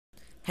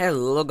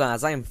Hello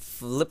guys, I am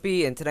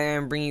Flippy and today I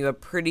am bringing you a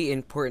pretty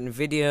important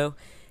video.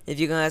 If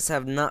you guys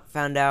have not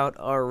found out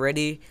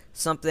already,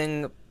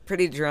 something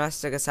pretty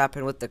drastic has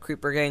happened with the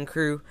Creeper Gang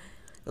crew.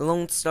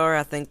 Lone Star,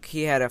 I think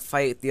he had a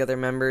fight with the other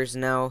members.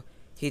 Now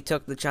he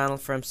took the channel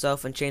for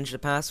himself and changed the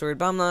password,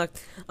 but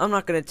I'm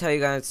not going to tell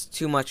you guys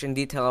too much in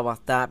detail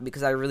about that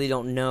because I really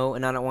don't know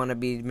and I don't want to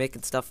be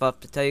making stuff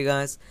up to tell you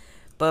guys.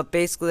 But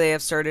basically they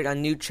have started a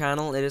new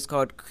channel. It is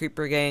called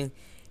Creeper Gang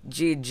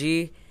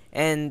GG.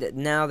 And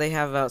now they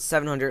have about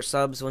 700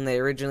 subs when they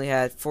originally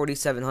had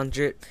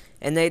 4,700,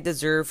 and they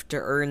deserve to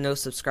earn those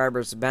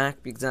subscribers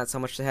back because that's how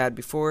much they had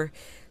before.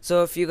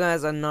 So if you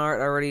guys are not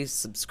already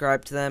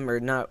subscribed to them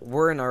or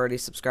weren't already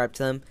subscribed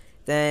to them,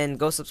 then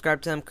go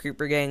subscribe to them.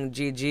 Creeper Gang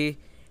GG.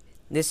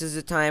 This is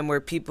a time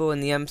where people in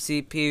the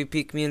MC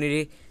PvP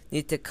community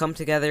need to come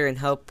together and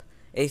help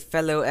a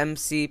fellow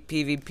MC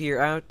PvPer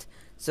out.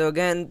 So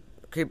again,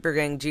 Creeper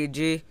Gang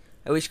GG.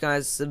 I wish you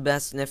guys the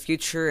best in the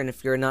future, and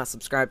if you're not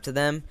subscribed to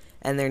them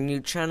and their new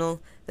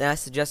channel, then I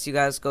suggest you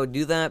guys go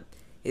do that.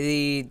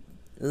 The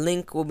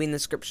link will be in the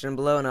description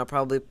below, and I'll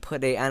probably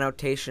put a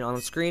annotation on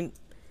the screen.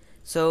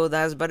 So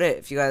that's about it.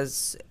 If you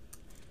guys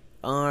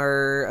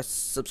are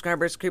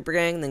subscribers to Creeper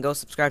Gang, then go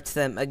subscribe to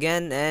them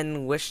again,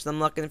 and wish them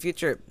luck in the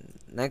future.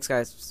 Thanks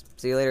guys.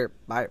 See you later.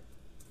 Bye.